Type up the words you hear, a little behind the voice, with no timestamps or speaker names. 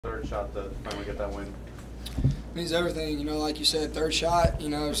Third shot to finally get that win? Means everything, you know, like you said, third shot, you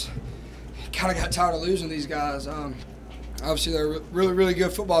know, kind of got tired of losing these guys. Obviously, they're a really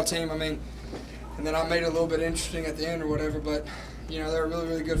good football team. I mean, and then I made it a little bit interesting at the end or whatever, but, you know, they're a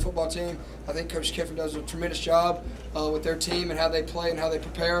really good football team. I think Coach Kiffin does a tremendous job with their team and how they play and how they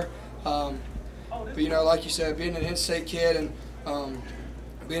prepare. But, you know, like you said, being an in-state kid and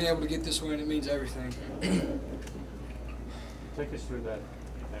being able to get this win, it means everything. Take us through that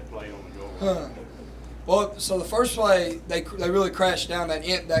play on the goal. Well, so the first play, they really crashed down.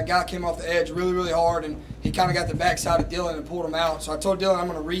 That guy came off the edge really hard, and he kind of got the backside of Dylan and pulled him out. So I told Dylan I'm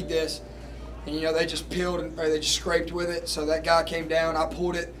going to read this, and you know they just peeled or they just scraped with it. So that guy came down, I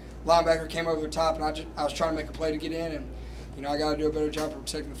pulled it, linebacker came over the top, and I was trying to make a play to get in, and you know I got to do a better job of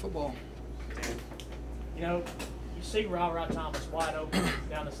protecting the football. You know, you see Ra Thomas wide open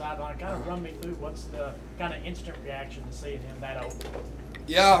down the sideline. Kind of run me through what's the kind of instant reaction to seeing him that open.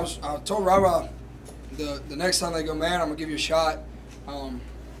 Yeah, I told Ra the next time they go, man, I'm gonna give you a shot. You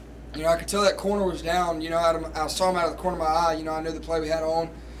know, I could tell that corner was down. You know, I saw him out of the corner of my eye. You know, I knew the play we had on.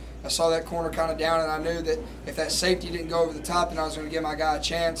 I saw that corner kind of down, and I knew that if that safety didn't go over the top, then I was going to give my guy a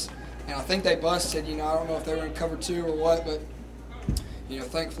chance. And I think they busted. You know, I don't know if they were in cover 2 or what, but you know,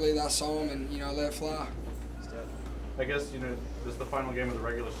 thankfully I saw him and you know I let it fly. I guess, you know, this is the final game of the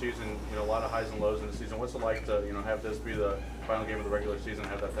regular season. You know, a lot of highs and lows in the season. What's it like to, you know, have this be the final game of the regular season and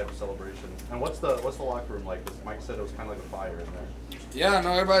have that type of celebration? And what's the locker room like? Mike said it was kind of like a fire in there. Yeah,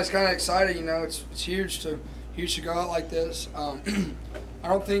 no, everybody's kind of excited. You know, it's huge to go out like this. I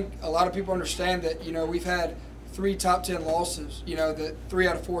don't think a lot of people understand that. You know, we've had 3 top 10 losses. You know, that 3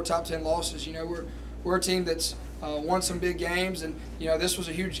 out of 4 top 10 losses. You know, we're a team that's won some big games, and you know this was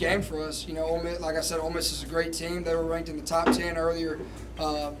a huge game for us. You know, Ole Miss, like I said, Ole Miss is a great team. They were ranked in the top 10 earlier.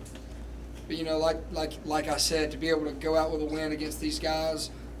 But you know, like I said, to be able to go out with a win against these guys,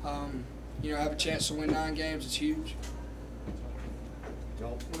 you know, have a chance to win 9 games, it's huge.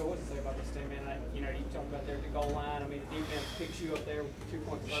 Well, what to say about this team, man? You know, you talk about there at the goal line. I mean, the defense picks you up there with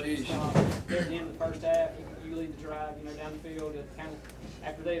 2-point conversion stop. There at the end of the first half, you lead the drive, you know, down the field, and kind of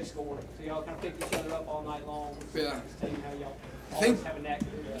after they had scored. So y'all kind of picked each other up all night long. Yeah. This team, how y'all always have a knack to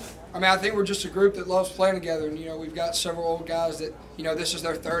do that. I mean, I think we're just a group that loves playing together, and you know, we've got several old guys that, you know, this is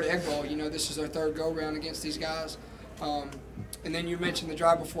their 3rd Egg Bowl. You know, this is their 3rd go-round against these guys. And then you mentioned the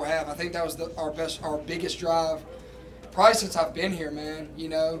drive before half. I think that was our biggest drive probably since I've been here, man. You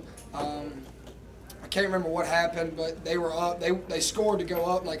know, I can't remember what happened, but they were up. They scored to go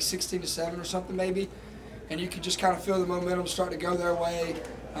up like 16-7 or something maybe, and you could just kind of feel the momentum start to go their way.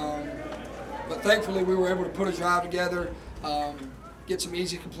 But thankfully, we were able to put a drive together, get some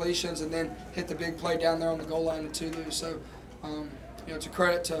easy completions, and then hit the big play down there on the goal line to lose. So, you know, it's a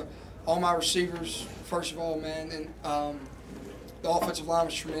credit to all my receivers, first of all, man, and the offensive line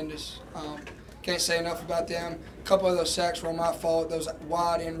was tremendous. Can't say enough about them. A couple of those sacks were on my fault. Those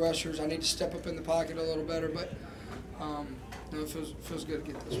wide end rushers, I need to step up in the pocket a little better, but you know, it feels good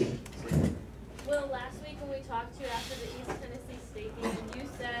to get this one. Well, last week when we talked to you after the East Tennessee State game, you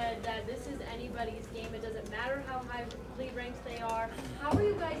said that this is anybody's game. It doesn't matter how highly ranked they are. How are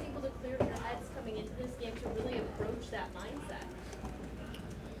you guys able to clear your heads coming into this game to really approach that mindset?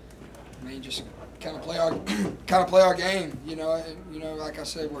 I mean, just kind of play our game. You know, like I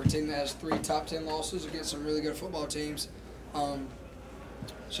said, we're a team that has 3 top 10 losses against some really good football teams.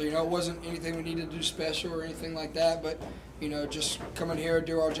 So you know, it wasn't anything we needed to do special or anything like that. But you know, just come in here,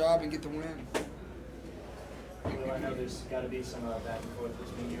 do our job, and get the win. Well, I know there's got to be some back and forth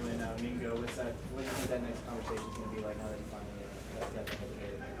between you and Mingo. What do you think that next conversation is going to be like now that you finally got the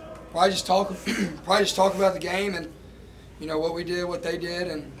Probably just talk about the game and you know what we did, what they did,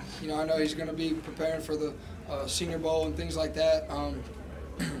 and you know I know he's going to be preparing for the Senior Bowl and things like that.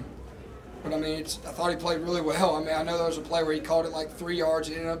 But I mean, I thought he played really well. I mean, I know there was a play where he caught it like 3 yards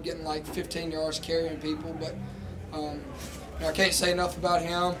and ended up getting like 15 yards carrying people. But you know, I can't say enough about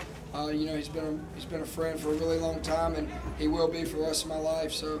him. You know, he's been a friend for a really long time, and he will be for the rest of my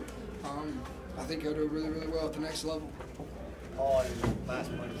life. So I think he'll do really well at the next level. Paul, your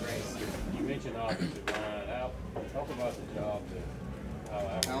last point of race. You mentioned offensive line. Talk about the job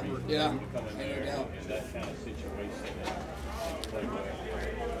that Albert, yeah, come in there in that kind of situation and play well.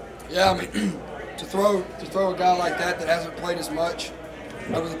 Yeah, I mean, to throw a guy like that hasn't played as much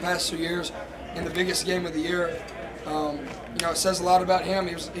over the past 2 years in the biggest game of the year, you know, it says a lot about him.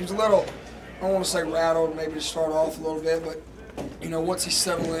 He was a little, I don't want to say rattled, maybe to start off a little bit, but you know, once he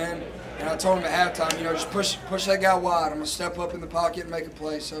settled in, and I told him at halftime, you know, just push that guy wide. I'm gonna step up in the pocket and make a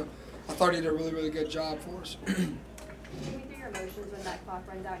play. So I thought he did a really good job for us. Take me through your emotions when that clock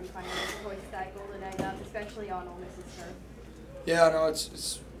runs out and you finally get to hoist that golden egg up, especially on Ole Miss's turf. Yeah, no,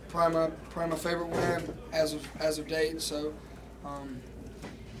 it's probably my favorite win as of date. So,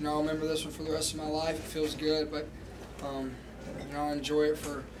 you know, I'll remember this one for the rest of my life. It feels good, but you know, I'll enjoy it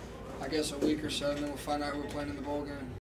for I guess a week or so, and then we'll find out who we're playing in the bowl game.